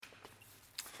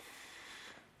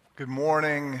Good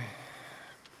morning.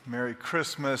 Merry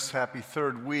Christmas. Happy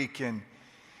third week in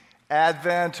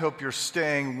Advent. Hope you're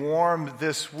staying warm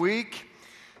this week.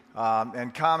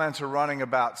 And comments are running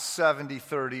about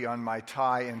 70-30 on my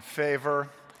tie in favor.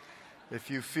 If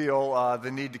you feel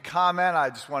the need to comment, I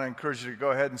just want to encourage you to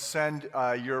go ahead and send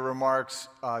your remarks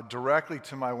directly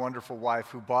to my wonderful wife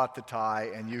who bought the tie,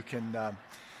 and you can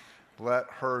let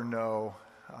her know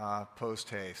post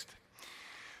haste.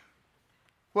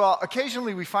 Well,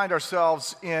 occasionally we find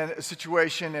ourselves in a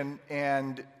situation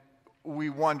and we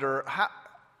wonder,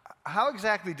 how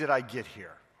exactly did I get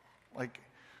here? Like,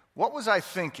 what was I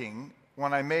thinking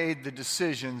when I made the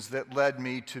decisions that led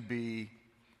me to be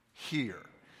here?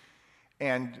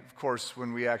 And, of course,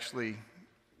 when we actually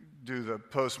do the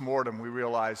post-mortem, we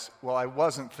realize, well, I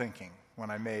wasn't thinking when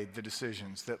I made the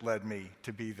decisions that led me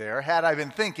to be there. Had I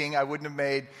been thinking, I wouldn't have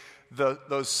made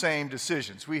those same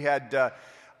decisions.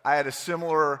 I had a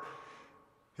similar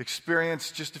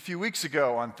experience just a few weeks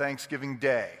ago on Thanksgiving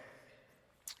Day.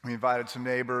 We invited some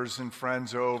neighbors and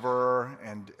friends over,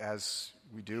 and as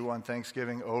we do on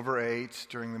Thanksgiving, overate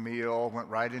during the meal, went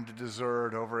right into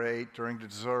dessert, overate during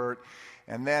dessert,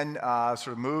 and then sort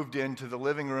of moved into the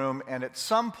living room. And at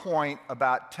some point,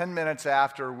 about 10 minutes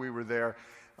after we were there,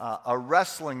 a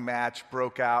wrestling match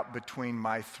broke out between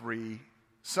my three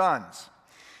sons,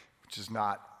 which is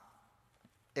not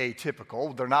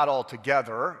atypical. They're not all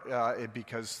together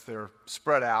because they're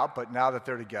spread out, but now that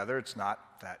they're together, it's not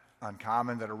that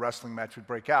uncommon that a wrestling match would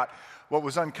break out. What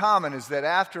was uncommon is that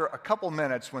after a couple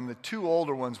minutes, when the two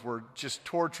older ones were just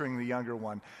torturing the younger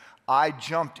one, I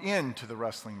jumped into the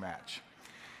wrestling match.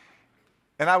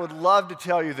 And I would love to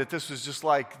tell you that this was just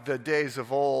like the days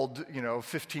of old,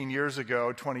 15 years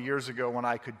ago, 20 years ago, when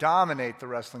I could dominate the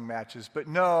wrestling matches, but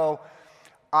no,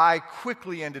 I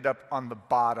quickly ended up on the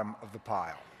bottom of the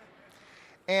pile.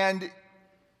 And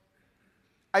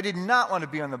I did not want to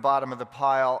be on the bottom of the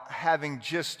pile having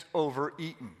just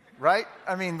overeaten, right?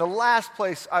 I mean, the last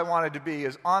place I wanted to be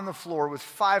is on the floor with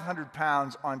 500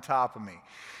 pounds on top of me.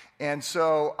 And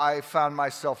so I found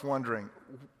myself wondering,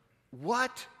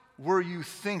 what were you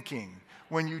thinking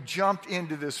when you jumped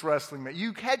into this wrestling match?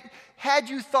 Had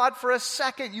you thought for a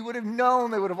second, you would have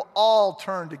known they would have all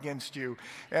turned against you,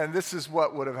 and this is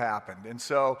what would have happened. And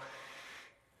so,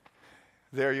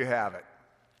 there you have it.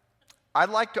 I'd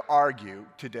like to argue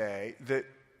today that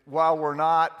while we're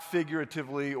not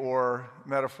figuratively or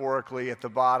metaphorically at the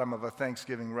bottom of a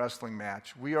Thanksgiving wrestling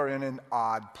match, we are in an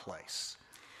odd place.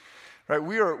 Right?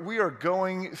 We are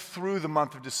going through the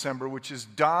month of December, which is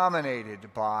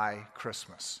dominated by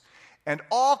Christmas. And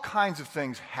all kinds of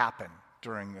things happen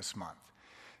during this month,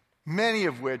 many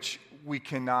of which we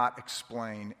cannot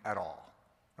explain at all,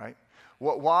 right?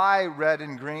 Why red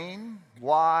and green?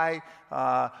 Why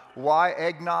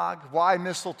eggnog? Why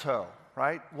mistletoe,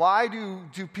 right? Why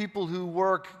do people who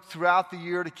work throughout the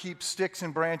year to keep sticks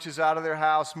and branches out of their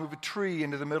house move a tree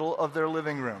into the middle of their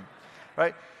living room,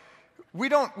 right? We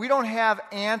don't have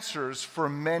answers for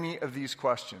many of these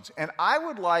questions. And I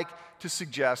would like to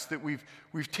suggest that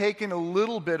we've taken a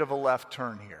little bit of a left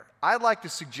turn here. I'd like to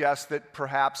suggest that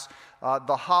perhaps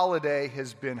the holiday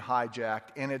has been hijacked,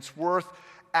 and it's worth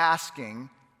asking,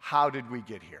 how did we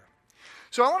get here?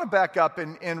 So I want to back up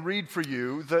and read for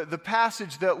you the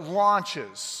passage that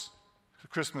launches the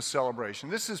Christmas celebration.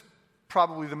 This is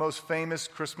probably the most famous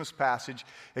Christmas passage.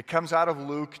 It comes out of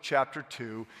Luke chapter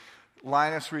 2.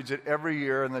 Linus reads it every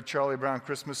year in the Charlie Brown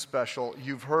Christmas special.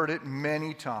 You've heard it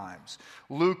many times.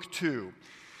 Luke 2.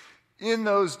 In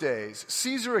those days,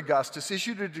 Caesar Augustus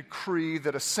issued a decree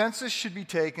that a census should be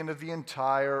taken of the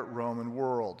entire Roman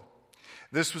world.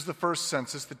 This was the first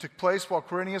census that took place while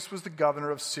Quirinius was the governor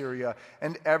of Syria,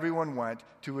 and everyone went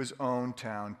to his own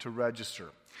town to register.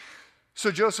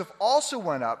 So Joseph also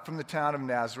went up from the town of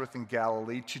Nazareth in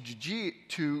Galilee to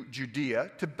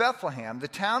Judea, to Bethlehem, the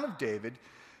town of David,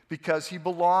 because he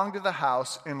belonged to the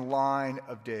house and line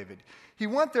of David. He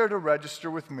went there to register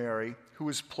with Mary, who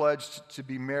was pledged to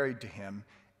be married to him,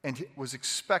 and was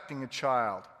expecting a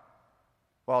child.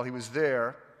 While they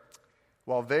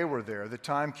were there, the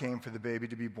time came for the baby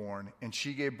to be born, and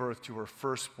she gave birth to her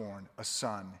firstborn, a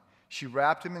son. She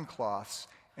wrapped him in cloths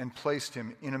and placed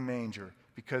him in a manger,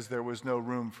 because there was no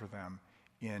room for them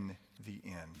in the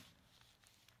inn.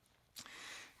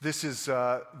 This is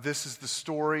the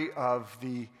story of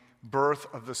the birth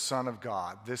of the Son of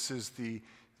God. This is the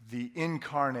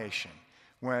incarnation,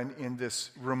 when in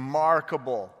this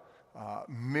remarkable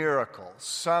miracle,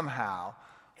 somehow,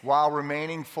 while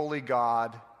remaining fully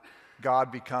God,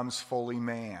 God becomes fully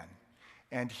man.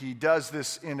 And he does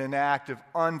this in an act of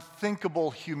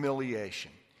unthinkable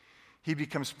humiliation. He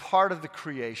becomes part of the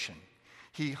creation.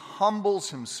 He humbles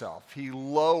himself. He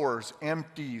lowers,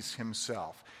 empties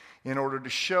himself in order to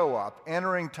show up,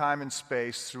 entering time and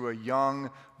space through a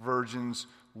young virgin's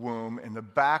womb in the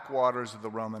backwaters of the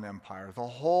Roman Empire. The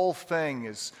whole thing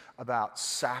is about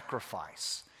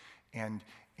sacrifice. And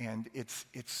it's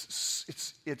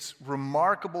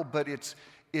remarkable, but it's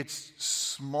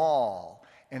small,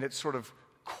 and it's sort of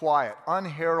quiet,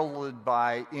 unheralded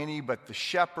by any but the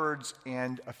shepherds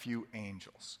and a few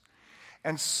angels.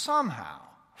 And somehow,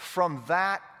 from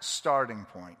that starting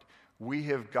point, we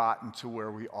have gotten to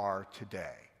where we are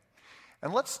today.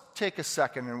 And let's take a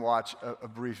second and watch a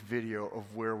brief video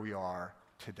of where we are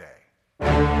today.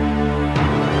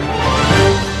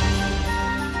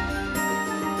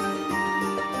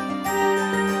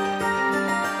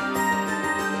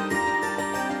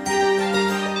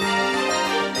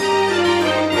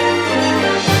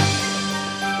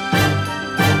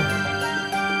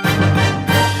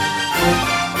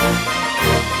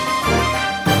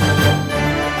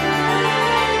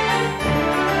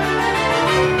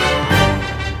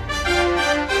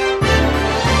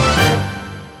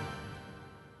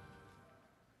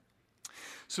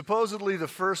 Supposedly, the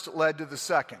first led to the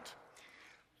second.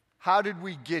 How did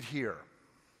we get here?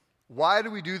 Why do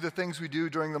we do the things we do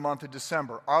during the month of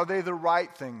December? Are they the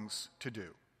right things to do?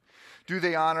 Do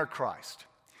they honor Christ?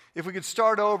 If we could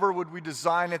start over, would we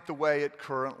design it the way it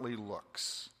currently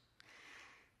looks?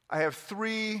 I have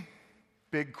three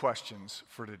big questions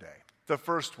for today. The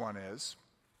first one is,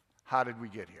 how did we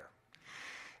get here?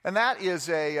 And that is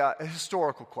a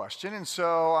historical question, and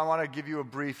so I want to give you a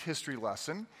brief history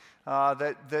lesson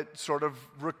that sort of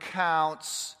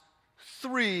recounts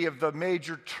three of the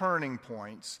major turning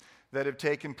points that have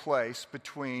taken place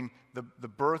between the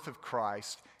birth of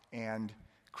Christ and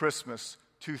Christmas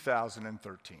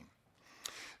 2013.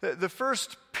 The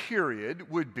first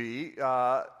period would be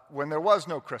when there was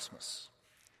no Christmas.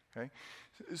 Okay?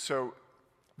 So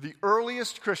the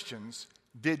earliest Christians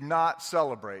did not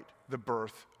celebrate the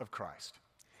birth of Christ.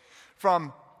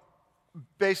 From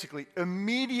basically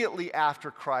immediately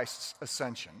after Christ's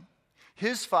ascension,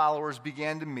 his followers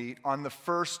began to meet on the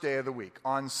first day of the week,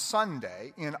 on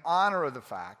Sunday, in honor of the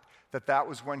fact that that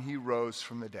was when he rose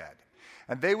from the dead.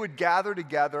 And they would gather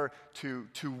together to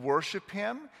worship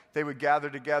him. They would gather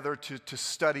together to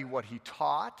study what he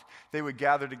taught. They would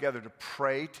gather together to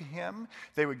pray to him.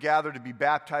 They would gather to be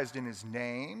baptized in his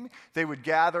name. They would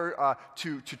gather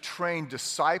to train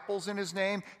disciples in his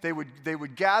name. They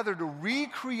would gather to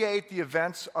recreate the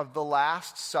events of the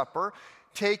Last Supper,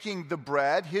 taking the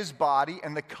bread, his body,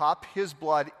 and the cup, his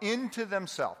blood, into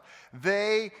themselves.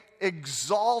 They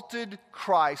exalted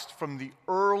Christ from the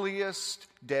earliest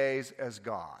days as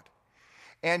God.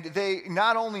 And they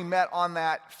not only met on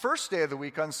that first day of the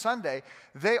week on Sunday,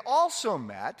 they also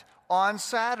met on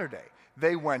Saturday.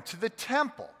 They went to the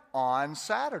temple on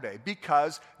Saturday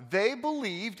because they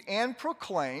believed and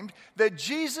proclaimed that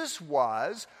Jesus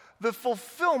was the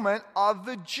fulfillment of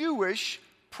the Jewish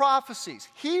prophecies.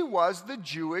 He was the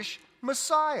Jewish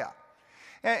Messiah.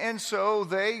 And so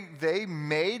they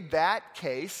made that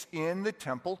case in the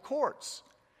temple courts.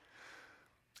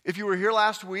 If you were here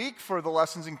last week for the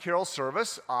Lessons in Carol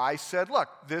service, I said, look,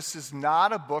 this is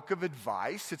not a book of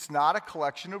advice. It's not a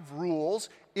collection of rules.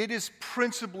 It is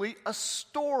principally a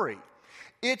story.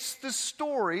 It's the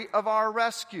story of our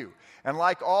rescue. And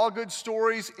like all good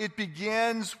stories, it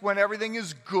begins when everything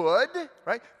is good,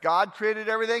 right? God created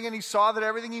everything and he saw that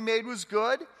everything he made was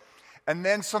good. And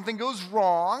then something goes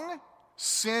wrong.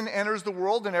 Sin enters the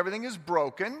world and everything is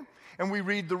broken. And we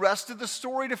read the rest of the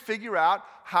story to figure out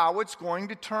how it's going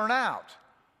to turn out.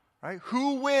 Right?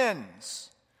 Who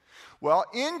wins? Well,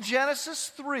 in Genesis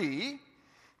 3,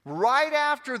 right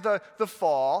after the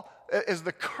fall, as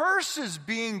the curse is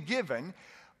being given,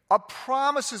 a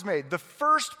promise is made. The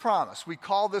first promise. We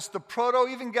call this the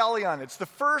proto-evangelion. It's the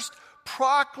first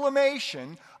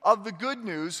proclamation of the good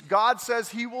news. God says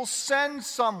he will send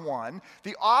someone,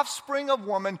 the offspring of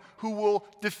woman, who will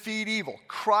defeat evil,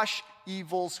 crush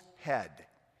evil's head.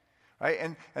 Right?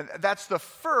 And that's the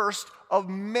first of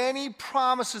many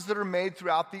promises that are made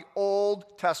throughout the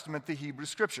Old Testament, the Hebrew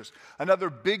Scriptures. Another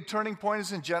big turning point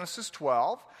is in Genesis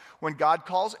 12, when God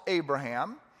calls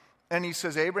Abraham, and he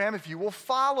says, Abraham, if you will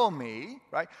follow me,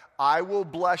 right, I will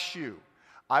bless you.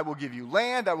 I will give you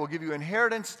land, I will give you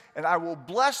inheritance, and I will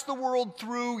bless the world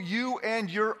through you and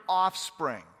your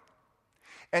offspring.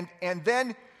 And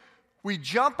then we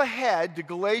jump ahead to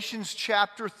Galatians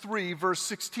chapter 3, verse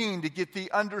 16, to get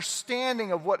the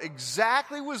understanding of what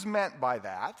exactly was meant by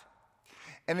that.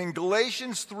 And in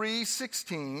Galatians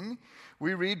 3:16,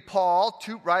 we read Paul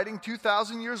writing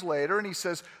 2,000 years later, and he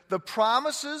says, the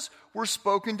promises were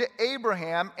spoken to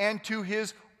Abraham and to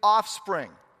his offspring.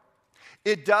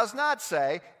 It does not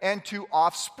say, and to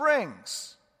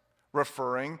offsprings,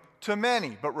 referring to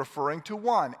many, but referring to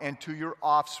one, and to your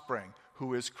offspring,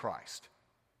 who is Christ.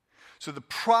 So the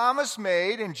promise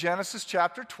made in Genesis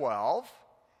chapter 12,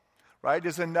 right,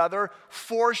 is another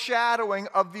foreshadowing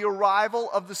of the arrival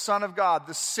of the Son of God,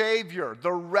 the Savior,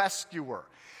 the rescuer.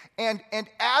 And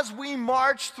as we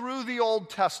march through the Old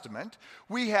Testament,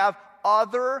 we have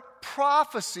other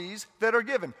prophecies that are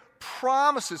given.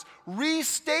 Promises,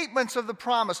 restatements of the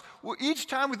promise, each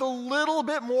time with a little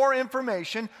bit more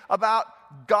information about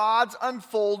God's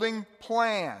unfolding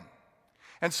plan.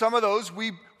 And some of those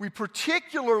we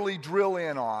particularly drill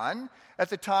in on at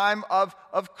the time of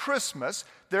Christmas.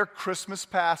 They're Christmas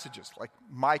passages, like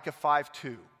Micah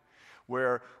 5:2,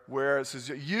 where it says,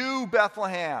 you,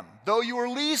 Bethlehem, though you are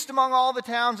least among all the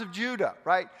towns of Judah,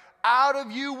 right? Out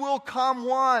of you will come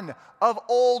one of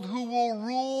old who will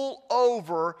rule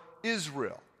over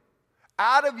Israel.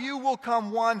 Out of you will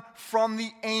come one from the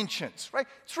ancients, right?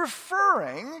 It's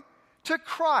referring to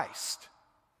Christ.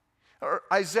 Or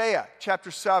Isaiah chapter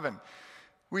 7.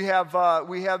 We have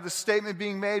the statement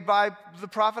being made by the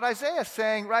prophet Isaiah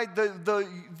saying, right,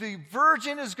 the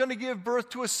virgin is going to give birth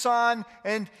to a son,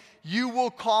 and you will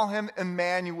call him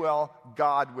Emmanuel,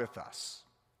 God with us.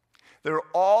 There are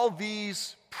all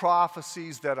these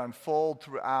prophecies that unfold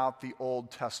throughout the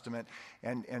Old Testament.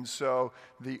 And so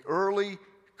the early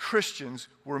Christians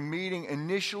were meeting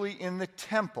initially in the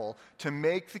temple to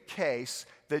make the case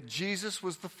that Jesus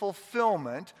was the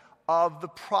fulfillment of the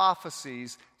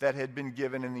prophecies that had been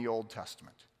given in the Old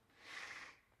Testament.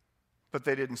 But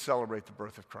they didn't celebrate the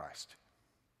birth of Christ.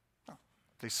 No.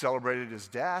 They celebrated his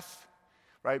death,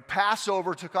 right?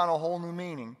 Passover took on a whole new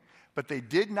meaning, but they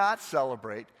did not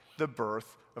celebrate the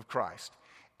birth of Christ.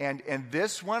 And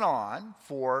this went on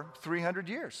for 300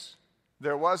 years.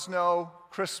 There was no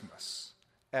Christmas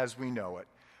as we know it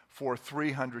for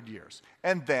 300 years.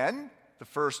 And then the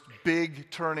first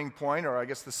big turning point, or I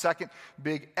guess the second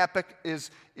big epic, is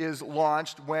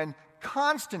launched when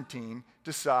Constantine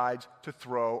decides to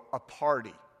throw a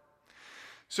party.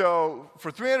 So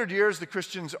for 300 years, the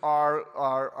Christians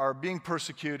are being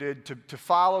persecuted. To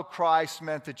follow Christ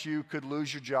meant that you could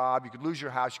lose your job, you could lose your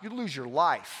house, you could lose your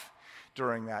life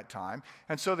during that time.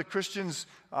 And so the Christians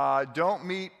don't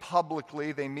meet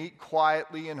publicly. They meet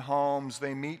quietly in homes.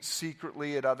 They meet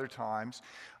secretly at other times.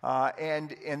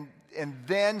 And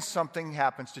then something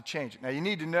happens to change it. Now, you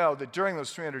need to know that during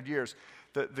those 300 years,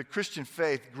 the Christian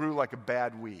faith grew like a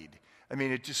bad weed. I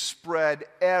mean, it just spread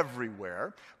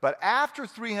everywhere. But after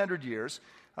 300 years,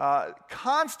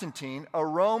 Constantine, a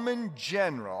Roman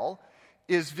general,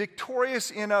 is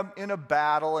victorious in a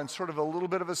battle and sort of a little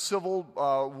bit of a civil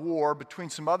war between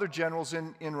some other generals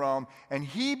in Rome, and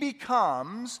he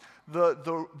becomes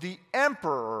the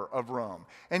emperor of Rome.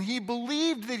 And he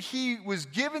believed that he was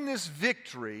given this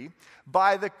victory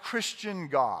by the Christian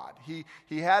God.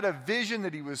 He had a vision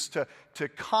that he was to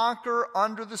conquer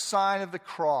under the sign of the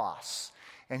cross.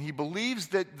 And he believes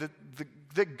that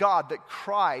God, that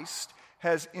Christ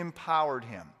has empowered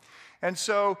him. And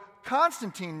so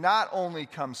Constantine not only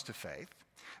comes to faith,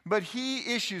 but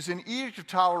he issues an edict of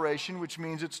toleration, which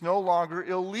means it's no longer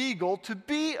illegal to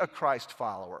be a Christ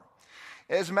follower.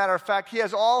 As a matter of fact, he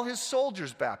has all his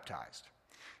soldiers baptized.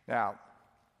 Now,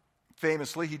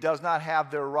 famously, he does not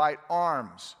have their right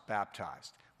arms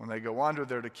baptized. When they go under,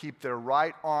 they're to keep their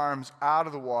right arms out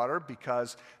of the water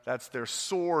because that's their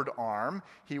sword arm.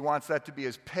 He wants that to be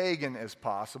as pagan as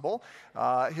possible.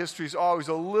 History is always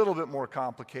a little bit more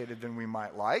complicated than we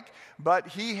might like, but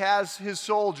he has his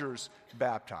soldiers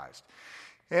baptized.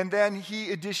 And then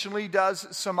he additionally does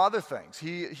some other things.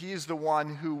 He is the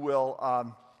one who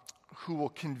will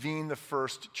convene the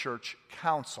first church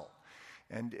council.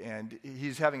 And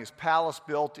he's having his palace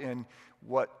built in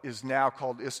what is now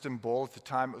called Istanbul. At the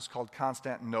time it was called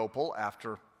Constantinople,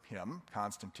 after him,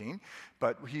 Constantine.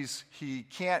 But he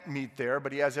can't meet there,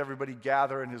 but he has everybody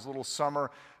gather in his little summer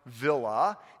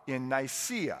villa in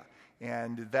Nicaea.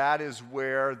 And that is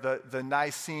where the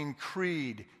Nicene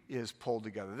Creed is pulled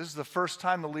together. This is the first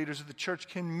time the leaders of the church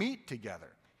can meet together.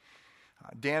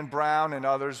 Dan Brown and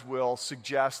others will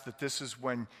suggest that this is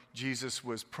when Jesus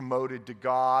was promoted to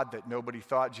God, that nobody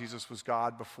thought Jesus was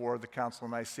God before the Council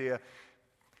of Nicaea.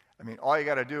 I mean, all you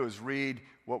got to do is read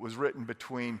what was written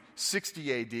between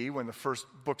 60 AD, when the first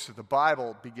books of the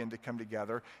Bible begin to come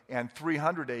together, and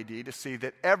 300 AD to see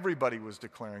that everybody was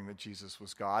declaring that Jesus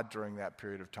was God during that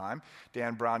period of time.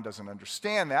 Dan Brown doesn't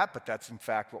understand that, but that's in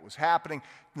fact what was happening.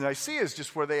 Nicaea is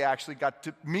just where they actually got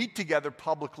to meet together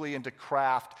publicly and to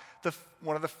craft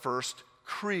one of the first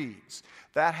creeds.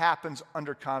 That happens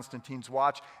under Constantine's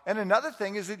watch. And another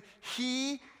thing is that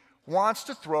he wants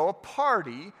to throw a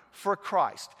party for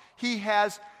Christ. He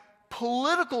has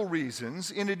political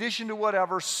reasons in addition to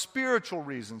whatever spiritual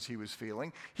reasons he was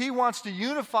feeling. He wants to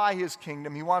unify his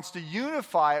kingdom. He wants to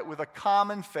unify it with a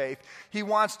common faith. He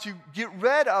wants to get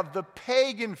rid of the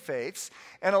pagan faiths.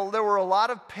 And there were a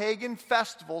lot of pagan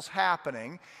festivals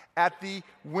happening at the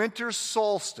winter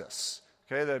solstice.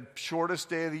 Okay, the shortest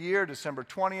day of the year, December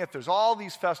 20th. There's all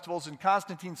these festivals, and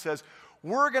Constantine says,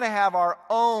 we're going to have our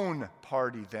own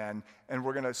party then, and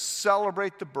we're going to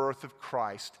celebrate the birth of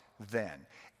Christ then.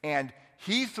 And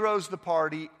he throws the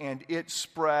party, and it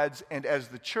spreads, and as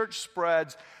the church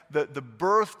spreads, the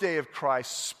birthday of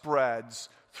Christ spreads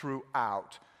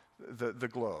throughout the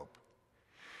globe.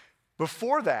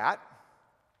 Before that,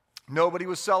 nobody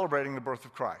was celebrating the birth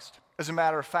of Christ. As a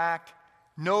matter of fact,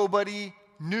 nobody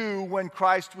knew when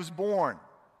Christ was born.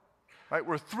 Right?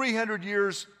 We're 300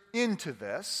 years into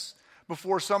this.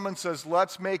 Before someone says,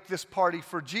 let's make this party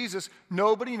for Jesus,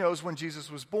 nobody knows when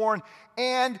Jesus was born.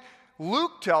 And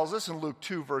Luke tells us in Luke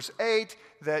 2, verse 8,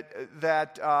 that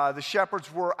the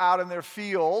shepherds were out in their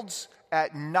fields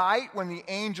at night when the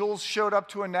angels showed up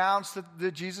to announce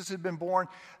that Jesus had been born.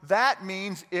 That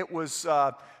means it was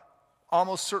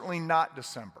almost certainly not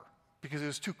December, because it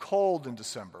was too cold in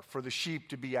December for the sheep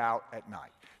to be out at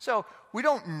night. So we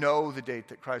don't know the date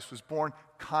that Christ was born.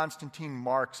 Constantine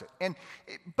marks it. And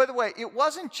by the way, it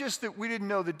wasn't just that we didn't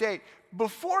know the date.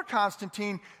 Before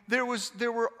Constantine, there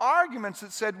were arguments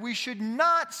that said we should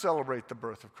not celebrate the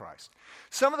birth of Christ.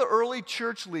 Some of the early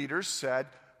church leaders said,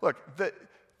 look,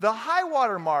 the high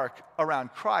water mark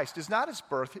around Christ is not his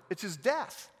birth, it's his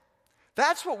death.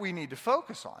 That's what we need to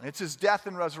focus on. It's his death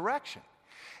and resurrection.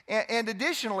 And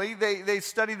additionally, they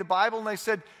studied the Bible and they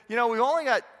said, we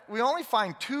only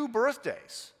find 2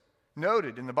 birthdays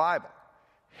noted in the Bible.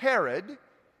 Herod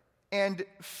and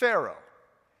Pharaoh.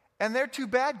 And they're 2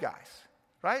 bad guys,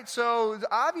 right? So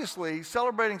obviously,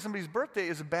 celebrating somebody's birthday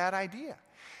is a bad idea.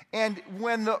 And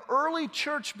when the early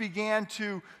church began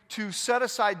to set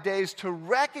aside days to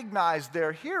recognize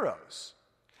their heroes,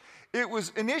 it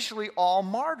was initially all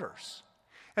martyrs.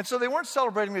 And so they weren't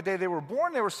celebrating the day they were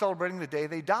born, they were celebrating the day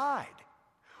they died.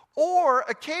 Or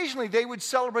occasionally they would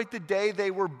celebrate the day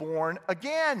they were born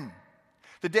again,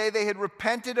 the day they had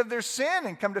repented of their sin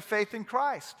and come to faith in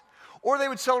Christ. Or they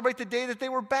would celebrate the day that they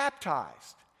were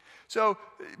baptized. So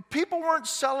people weren't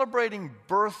celebrating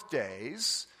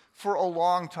birthdays for a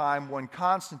long time when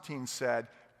Constantine said,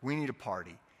 we need a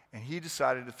party. And he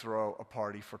decided to throw a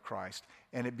party for Christ.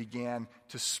 And it began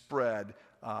to spread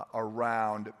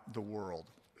around the world.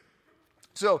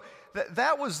 So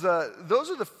those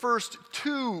are the first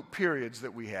 2 periods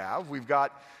that we have. We've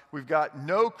got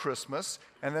no Christmas,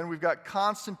 and then we've got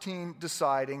Constantine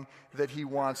deciding that he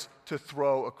wants to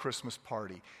throw a Christmas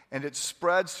party. And it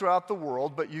spreads throughout the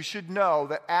world, but you should know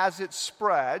that as it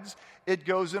spreads, it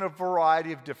goes in a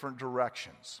variety of different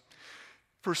directions.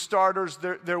 For starters,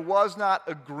 there was not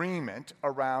agreement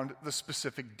around the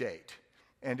specific date.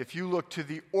 And if you look to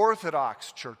the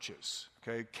Orthodox churches,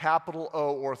 okay, capital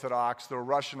O Orthodox, the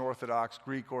Russian Orthodox,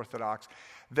 Greek Orthodox,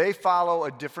 they follow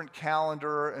a different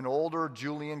calendar, an older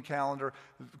Julian calendar.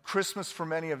 Christmas for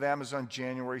many of them is on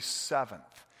January 7th.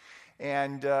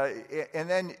 And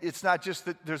then it's not just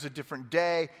that there's a different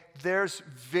day, there's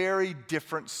very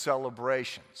different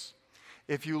celebrations.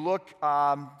 If you look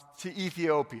to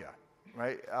Ethiopia,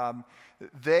 right,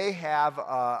 they have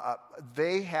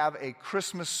a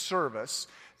Christmas service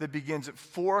that begins at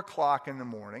 4 o'clock in the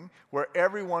morning, where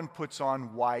everyone puts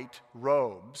on white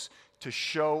robes to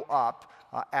show up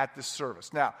at the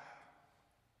service. Now,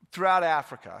 throughout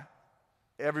Africa,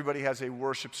 everybody has a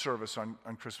worship service on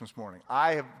Christmas morning.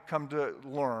 I have come to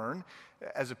learn,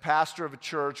 as a pastor of a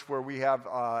church where we have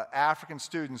African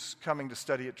students coming to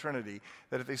study at Trinity,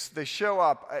 that if they show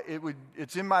up,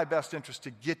 it's in my best interest to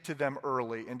get to them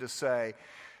early and to say,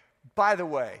 by the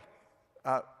way,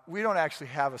 we don't actually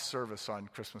have a service on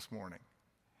Christmas morning.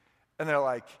 And they're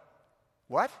like,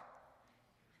 what?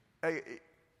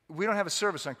 We don't have a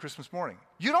service on Christmas morning.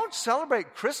 You don't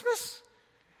celebrate Christmas?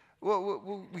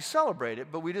 Well, we celebrate it,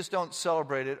 but we just don't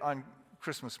celebrate it on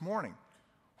Christmas morning.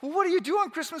 Well, what do you do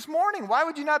on Christmas morning? Why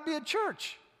would you not be at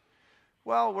church?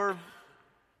 Well, we're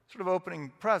sort of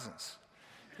opening presents.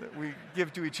 that we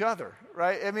give to each other,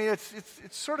 right? I mean, it's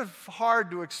sort of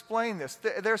hard to explain this.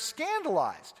 They're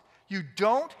scandalized. You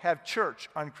don't have church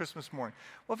on Christmas morning.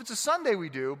 Well, if it's a Sunday, we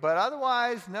do, but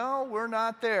otherwise, no, we're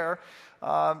not there.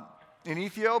 In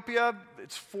Ethiopia,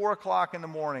 it's 4 o'clock in the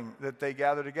morning that they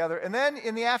gather together. And then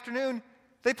in the afternoon,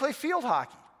 they play field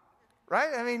hockey, right?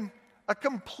 I mean, a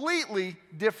completely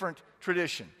different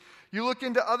tradition. You look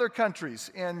into other countries,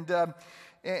 and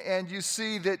you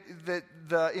see that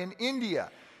in India,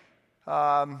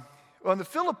 in the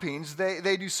Philippines,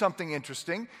 they do something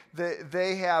interesting.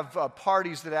 They have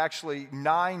parties that actually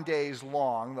 9 days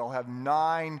long. They'll have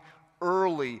 9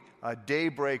 early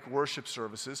daybreak worship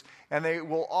services, and they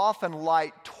will often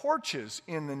light torches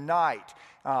in the night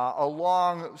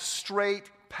along straight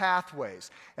pathways.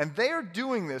 And they are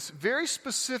doing this very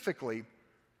specifically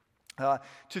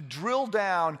to drill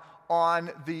down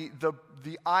on the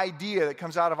idea that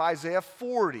comes out of Isaiah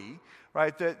 40,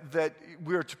 right, that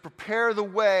we're to prepare the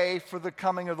way for the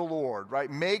coming of the Lord, right?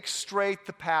 Make straight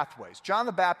the pathways. John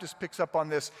the Baptist picks up on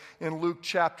this in Luke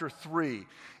chapter 3,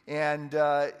 and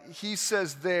he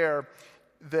says there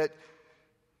that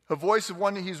a voice of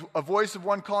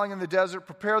one calling in the desert,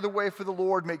 prepare the way for the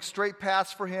Lord, make straight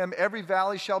paths for him. Every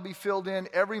valley shall be filled in,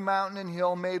 every mountain and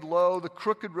hill made low, the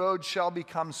crooked road shall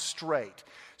become straight.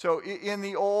 So in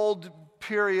the old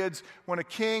periods, when a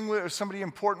king or somebody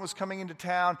important was coming into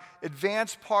town,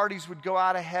 advance parties would go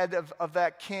out ahead of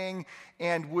that king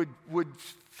and would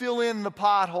fill in the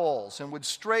potholes and would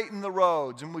straighten the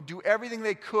roads and would do everything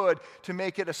they could to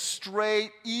make it a straight,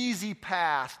 easy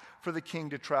path for the king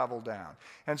to travel down.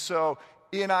 And so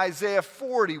in Isaiah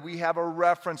 40, we have a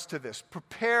reference to this.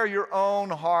 Prepare your own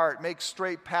heart. Make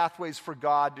straight pathways for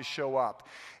God to show up.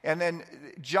 And then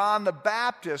John the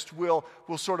Baptist will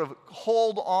sort of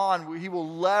hold on. He will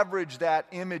leverage that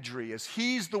imagery as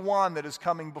he's the one that is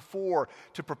coming before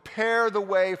to prepare the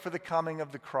way for the coming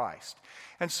of the Christ.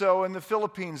 And so in the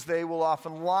Philippines, they will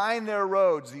often line their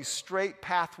roads, these straight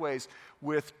pathways,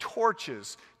 with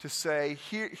torches to say,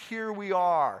 here we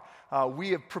are. We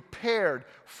have prepared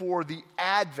for the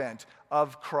advent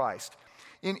of Christ.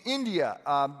 In India,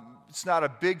 it's not a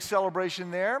big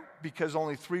celebration there because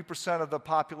only 3% of the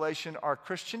population are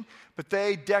Christian, but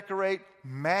they decorate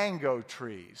mango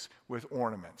trees with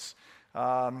ornaments.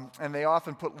 And they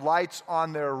often put lights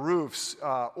on their roofs,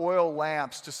 oil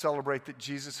lamps to celebrate that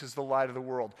Jesus is the light of the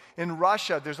world. In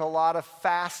Russia, there's a lot of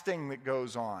fasting that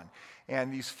goes on.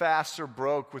 And these fasts are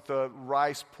broke with the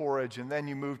rice porridge, and then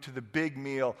you move to the big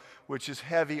meal, which is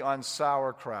heavy on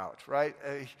sauerkraut, right?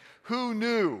 Who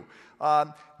knew?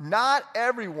 Not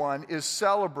everyone is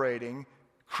celebrating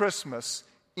Christmas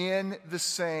in the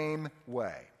same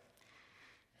way.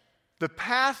 The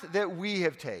path that we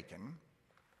have taken,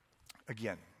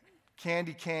 again,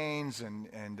 candy canes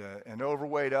and an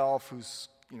overweight elf who's,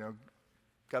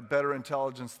 got better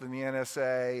intelligence than the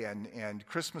NSA and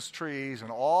Christmas trees and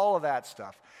all of that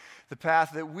stuff. The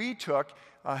path that we took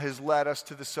has led us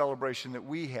to the celebration that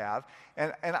we have.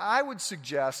 And I would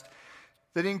suggest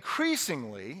that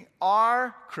increasingly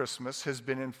our Christmas has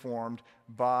been informed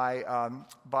by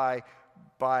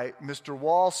Mr.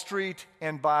 Wall Street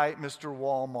and by Mr.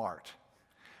 Walmart,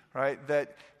 right?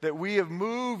 That we have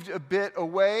moved a bit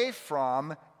away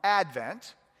from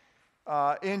Advent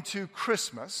into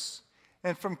Christmas,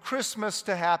 and from Christmas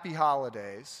to Happy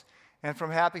Holidays, and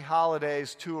from Happy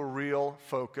Holidays to a real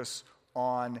focus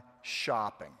on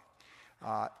shopping.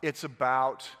 It's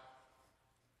about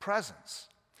presents.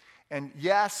 And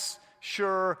yes,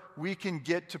 sure, we can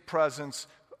get to presents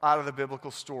out of the biblical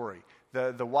story.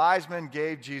 The wise men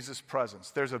gave Jesus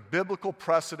presents. There's a biblical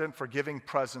precedent for giving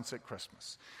presents at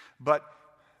Christmas. But,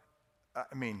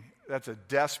 that's a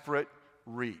desperate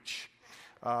reach.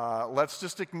 Let's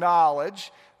just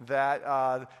acknowledge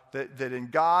that in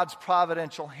God's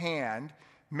providential hand,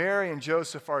 Mary and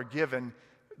Joseph are given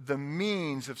the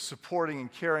means of supporting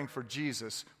and caring for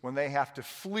Jesus when they have to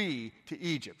flee to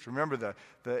Egypt. Remember,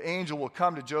 the angel will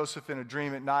come to Joseph in a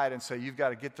dream at night and say, you've got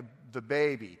to get the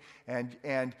baby,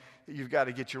 and you've got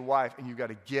to get your wife, and you've got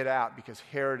to get out because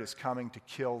Herod is coming to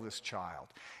kill this child.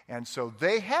 And so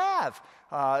they have,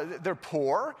 they're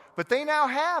poor, but they now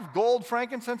have gold,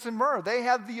 frankincense, and myrrh. They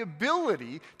have the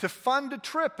ability to fund a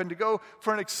trip and to go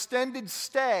for an extended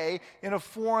stay in a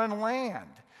foreign land.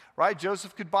 Right?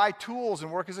 Joseph could buy tools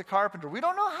and work as a carpenter. We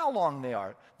don't know how long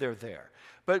they're there.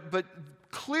 But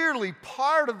clearly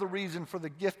part of the reason for the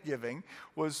gift giving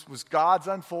was God's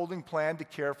unfolding plan to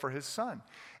care for his son.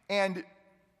 And,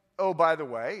 oh, by the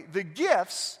way, the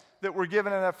gifts that were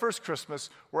given in that first Christmas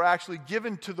were actually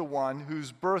given to the one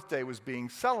whose birthday was being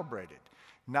celebrated.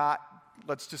 Not,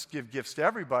 let's just give gifts to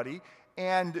everybody.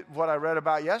 and what I read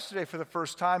about yesterday for the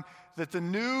first time, that the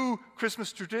new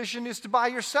Christmas tradition is to buy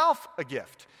yourself a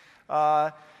gift.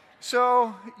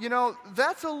 So,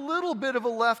 that's a little bit of a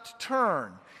left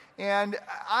turn. And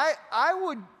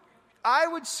I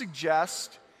would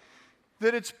suggest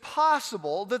that it's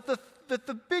possible that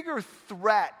the bigger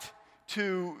threat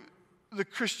to the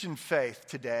Christian faith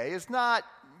today is not,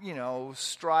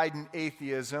 strident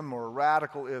atheism or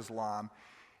radical Islam.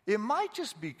 It might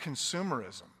just be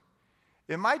consumerism.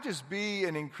 It might just be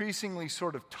an increasingly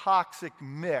sort of toxic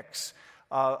mix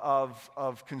of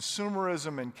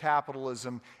consumerism and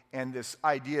capitalism and this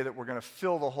idea that we're going to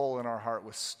fill the hole in our heart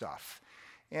with stuff.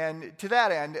 And to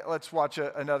that end, let's watch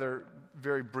another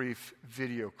very brief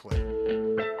video clip.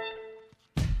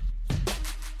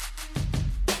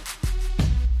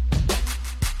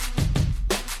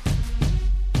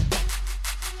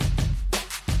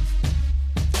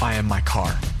 I am my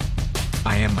car.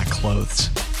 I am my clothes.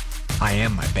 I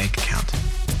am my bank account.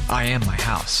 I am my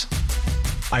house.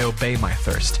 I obey my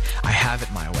thirst. I have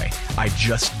it my way. I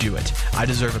just do it. I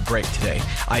deserve a break today.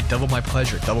 I double my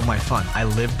pleasure, double my fun. I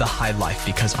live the high life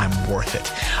because I'm worth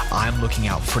it. I'm looking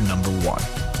out for number one.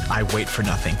 I wait for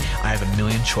nothing. I have a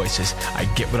million choices. I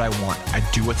get what I want. I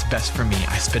do what's best for me.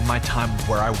 I spend my time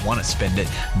where I want to spend it.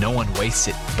 No one wastes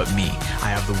it but me. I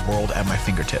have the world at my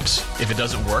fingertips. If it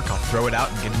doesn't work, I'll throw it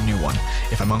out and get a new one.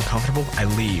 If I'm uncomfortable, I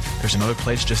leave. There's another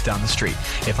place just down the street.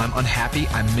 If I'm unhappy,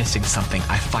 I'm missing something.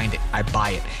 I find it. I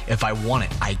buy it. If I want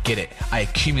it, I get it. I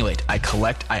accumulate. I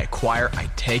collect. I acquire. I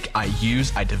take. I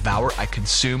use. I devour. I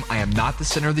consume. I am not the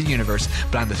center of the universe,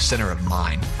 but I'm the center of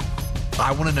mine.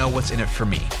 I want to know what's in it for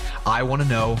me. I want to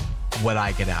know what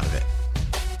I get out of it.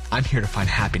 I'm here to find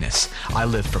happiness. I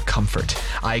live for comfort.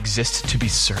 I exist to be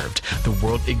served. The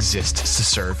world exists to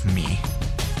serve me.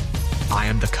 I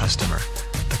am the customer.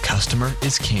 The customer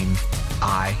is king.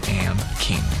 I am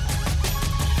king.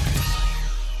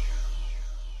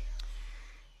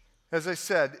 As I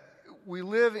said, we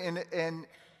live in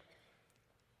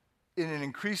an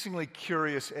increasingly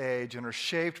curious age and are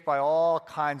shaped by all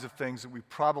kinds of things that we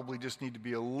probably just need to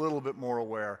be a little bit more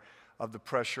aware of the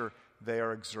pressure they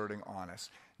are exerting on us.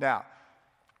 Now,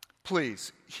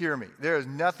 please hear me. There is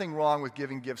nothing wrong with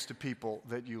giving gifts to people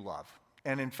that you love.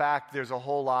 And in fact, there's a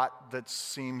whole lot that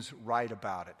seems right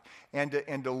about it.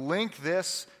 And to link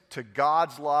this to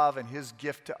God's love and his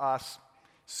gift to us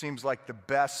seems like the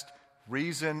best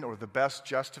reason or the best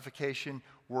justification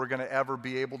we're going to ever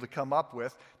be able to come up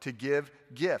with to give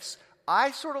gifts.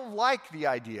 I sort of like the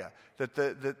idea that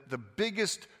the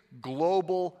biggest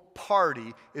global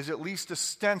party is at least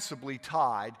ostensibly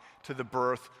tied to the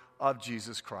birth of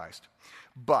Jesus Christ.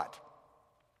 But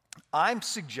I'm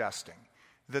suggesting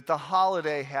that the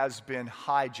holiday has been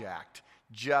hijacked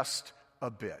just a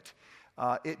bit.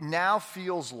 It now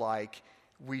feels like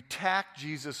we tack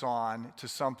Jesus on to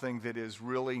something that is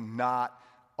really not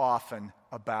often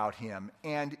about him.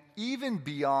 And even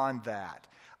beyond that,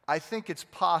 I think it's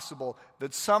possible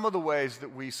that some of the ways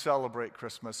that we celebrate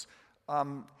Christmas,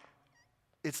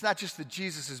 it's not just that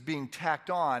Jesus is being tacked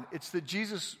on, it's that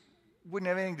Jesus wouldn't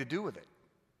have anything to do with it,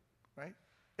 right?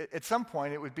 At some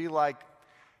point, it would be like,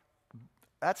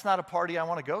 that's not a party I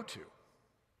want to go to.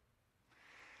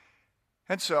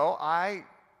 And so I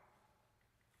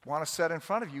want to set in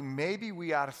front of you, maybe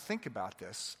we ought to think about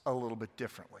this a little bit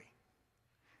differently.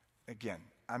 Again,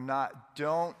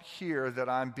 don't hear that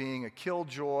I'm being a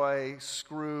killjoy,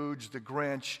 Scrooge, the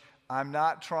Grinch. I'm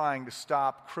not trying to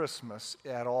stop Christmas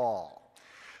at all.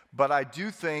 But I do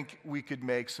think we could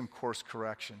make some course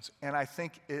corrections. And I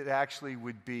think it actually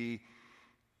would be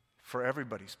for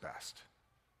everybody's best.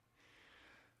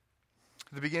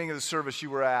 At the beginning of the service, you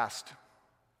were asked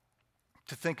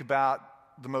to think about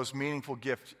the most meaningful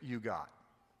gift you got.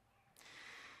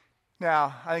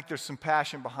 Now, I think there's some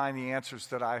passion behind the answers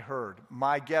that I heard.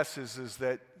 My guess is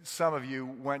that some of you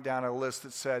went down a list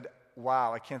that said,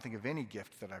 wow, I can't think of any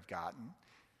gift that I've gotten.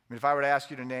 I mean, if I were to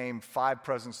ask you to name 5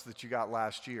 presents that you got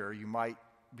last year, you might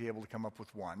be able to come up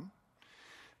with one.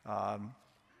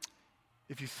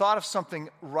 If you thought of something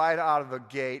right out of the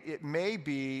gate, it may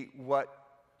be what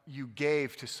you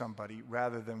gave to somebody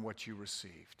rather than what you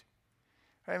received.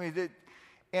 I mean,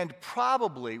 and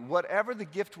probably whatever the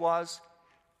gift was,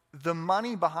 the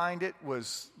money behind it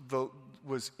was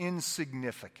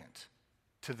insignificant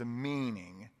to the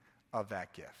meaning of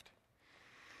that gift.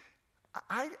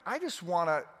 I just want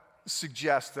to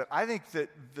suggest that I think that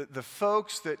the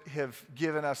folks that have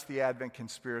given us the Advent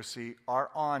conspiracy are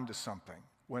on to something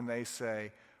when they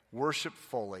say, worship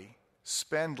fully,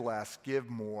 spend less, give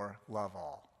more, love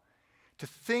all. To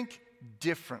think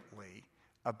differently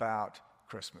about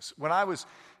Christmas. When I was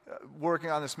working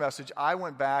on this message, I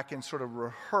went back and sort of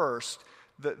rehearsed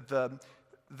the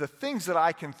things that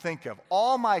I can think of,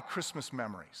 all my Christmas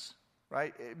memories,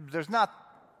 right? There's not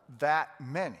that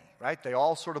many, right? They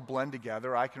all sort of blend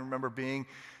together. I can remember being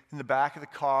in the back of the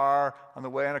car on the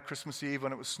way on a Christmas Eve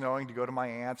when it was snowing to go to my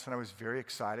aunt's, and I was very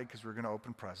excited because we were going to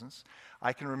open presents.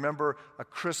 I can remember a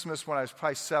Christmas when I was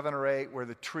probably 7 or 8 where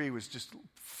the tree was just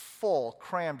full,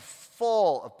 crammed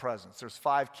full of presents. There's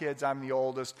 5 kids. I'm the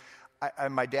oldest.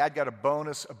 My dad got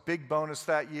a big bonus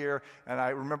that year, and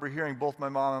I remember hearing both my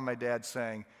mom and my dad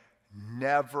saying,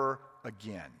 "Never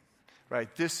again."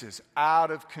 Right? This is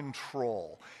out of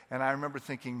control. And I remember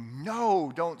thinking,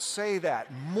 no, don't say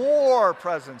that. More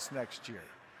presents next year.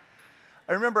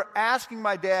 I remember asking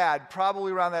my dad,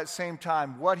 probably around that same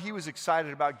time, what he was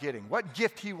excited about getting, what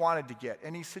gift he wanted to get.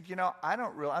 And he said,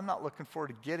 I'm not looking forward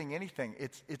to getting anything.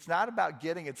 It's not about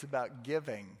getting, it's about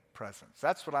giving presents.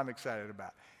 That's what I'm excited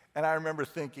about. And I remember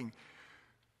thinking,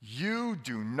 you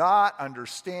do not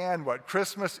understand what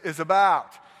Christmas is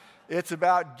about. It's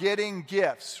about getting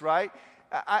gifts, right?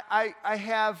 I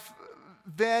have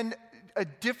then a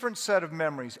different set of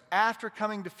memories. After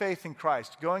coming to faith in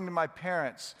Christ, going to my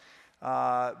parents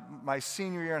my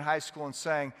senior year in high school and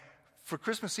saying, for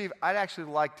Christmas Eve, I'd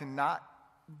actually like to not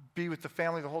be with the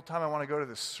family the whole time. I want to go to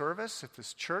this service at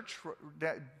this church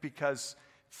because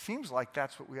it seems like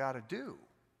that's what we ought to do.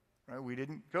 Right? We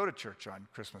didn't go to church on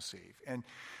Christmas Eve. And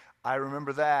I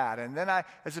remember that. And then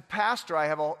as a pastor, I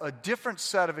have a different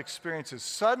set of experiences,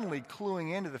 suddenly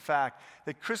cluing into the fact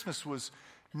that Christmas was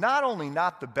not only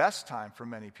not the best time for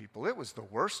many people, it was the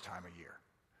worst time of year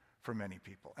for many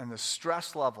people. And the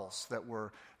stress levels that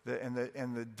were, and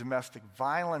the domestic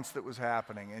violence that was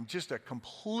happening, and just a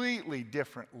completely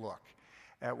different look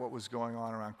at what was going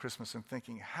on around Christmas, and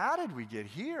thinking, how did we get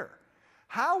here?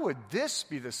 How would this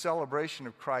be the celebration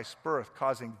of Christ's birth,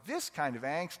 causing this kind of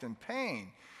angst and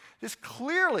pain? This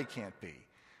clearly can't be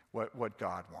what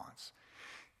God wants.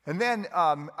 And then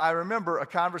I remember a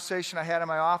conversation I had in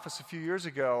my office a few years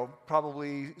ago,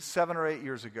 probably 7 or 8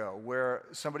 years ago, where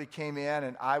somebody came in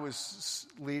and I was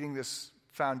leading this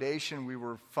foundation. We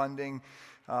were funding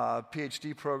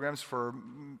PhD programs for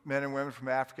men and women from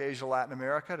Africa, Asia, Latin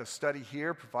America to study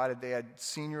here, provided they had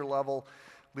senior level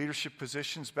leadership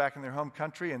positions back in their home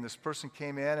country. And this person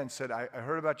came in and said, I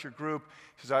heard about your group.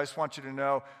 He says, I just want you to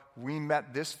know, we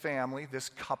met this family, this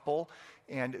couple,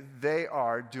 and they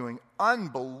are doing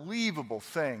unbelievable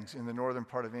things in the northern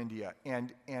part of India.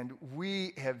 And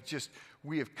we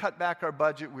have cut back our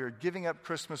budget. We are giving up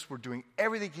Christmas. We're doing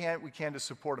everything we can to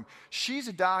support them. She's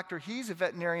a doctor. He's a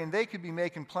veterinarian. They could be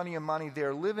making plenty of money.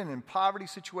 They're living in poverty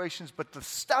situations, but the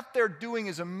stuff they're doing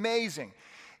is amazing.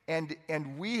 And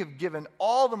we have given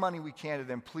all the money we can to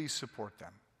them. Please support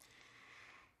them.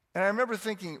 And I remember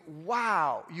thinking,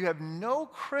 wow, you have no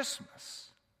Christmas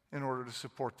in order to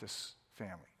support this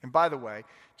family. And by the way,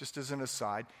 just as an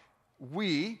aside,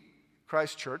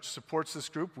 Christ Church, supports this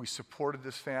group. We supported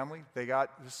this family.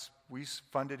 We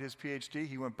funded his PhD.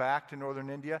 He went back to northern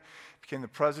India, became the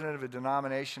president of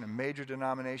a major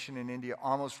denomination in India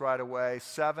almost right away.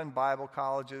 7 Bible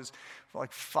colleges,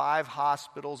 like 5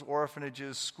 hospitals,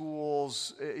 orphanages,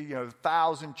 schools,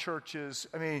 1,000 churches.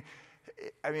 I mean,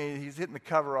 he's hitting the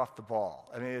cover off the ball.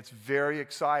 I mean, it's very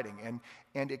exciting.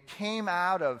 And it came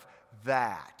out of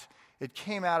that. It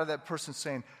came out of that person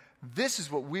saying, this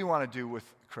is what we want to do with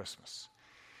Christmas.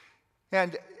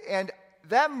 And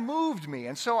that moved me.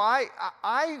 And so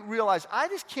I realized I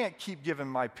just can't keep giving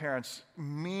my parents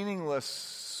meaningless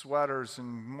sweaters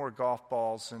and more golf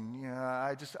balls. And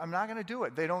I'm not going to do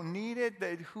it. They don't need it.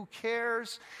 Who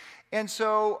cares? And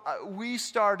so we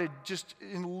started just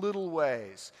in little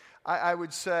ways. I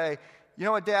would say, you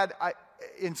know what, Dad,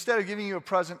 instead of giving you a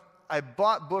present, I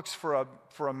bought books for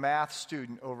a math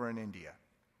student over in India.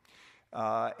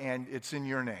 And it's in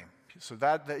your name. So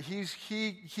that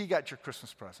he got your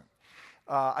Christmas present.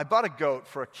 I bought a goat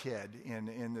for a kid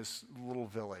in this little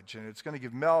village, and it's going to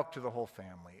give milk to the whole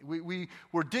family.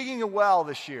 We're digging a well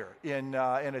this year in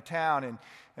a town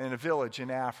in a village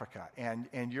in Africa,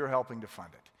 and you're helping to fund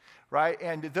it, right?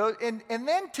 And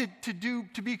then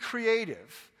to be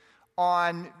creative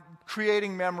on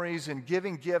creating memories and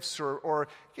giving gifts, or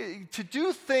to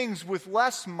do things with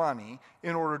less money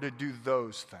in order to do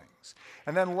those things.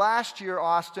 And then last year,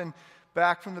 Austin,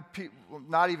 back from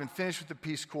not even finished with the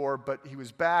Peace Corps, but he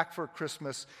was back for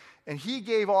Christmas, and he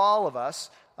gave all of us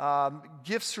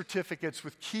gift certificates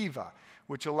with Kiva,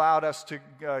 which allowed us to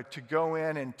go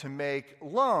in and to make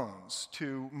loans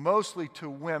mostly to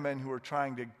women who are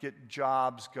trying to get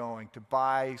jobs going, to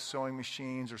buy sewing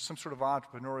machines or some sort of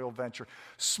entrepreneurial venture.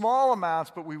 Small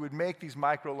amounts, but we would make these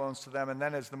microloans to them, and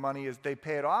then as they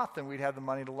pay it off, then we'd have the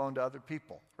money to loan to other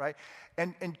people, right?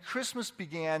 And Christmas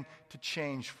began to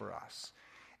change for us.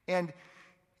 And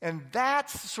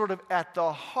that's sort of at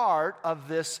the heart of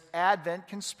this Advent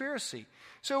conspiracy.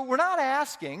 So we're not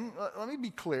asking, let me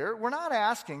be clear, we're not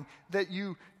asking that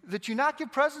you not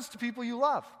give presents to people you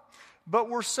love. But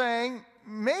we're saying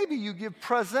maybe you give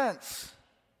presents,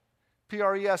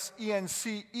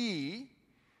 P-R-E-S-E-N-C-E,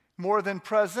 more than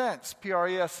presents,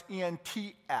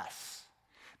 P-R-E-S-E-N-T-S.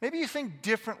 Maybe you think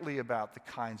differently about the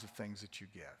kinds of things that you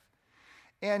give.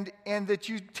 And that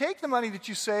you take the money that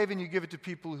you save and you give it to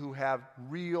people who have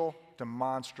real,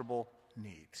 demonstrable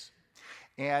needs.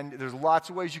 And there's lots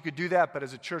of ways you could do that, but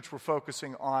as a church, we're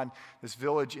focusing on this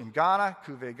village in Ghana,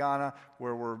 Kuve, Ghana,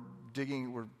 where we're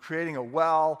creating a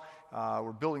well,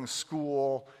 we're building a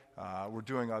school, we're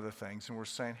doing other things, and we're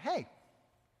saying, hey,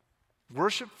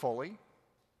 worship fully,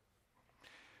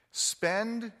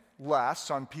 spend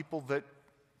less on people that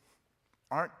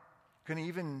aren't going to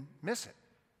even miss it.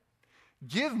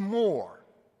 Give more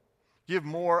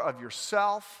of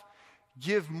yourself,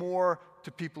 give more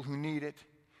to people who need it,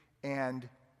 and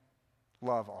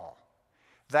love all.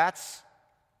 That's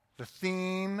the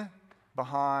theme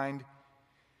behind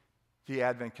the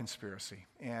Advent conspiracy.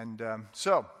 And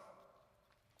so,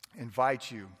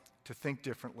 invite you to think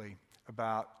differently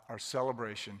about our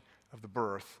celebration of the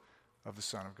birth of the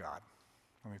Son of God.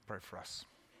 Let me pray for us.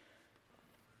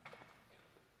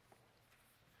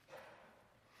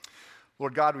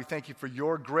 Lord God, we thank you for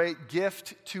your great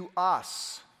gift to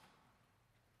us.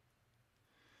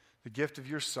 The gift of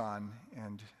your Son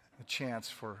and a chance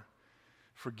for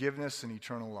forgiveness and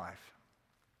eternal life.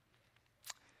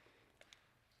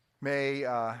 May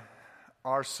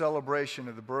our celebration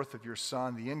of the birth of your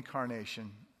Son, the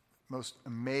incarnation, most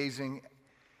amazing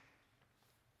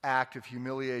act of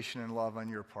humiliation and love on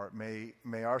your part, may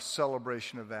our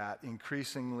celebration of that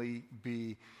increasingly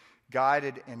be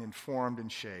guided and informed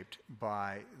and shaped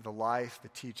by the life, the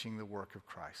teaching, the work of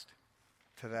Christ.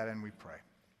 To that end we pray.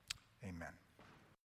 Amen.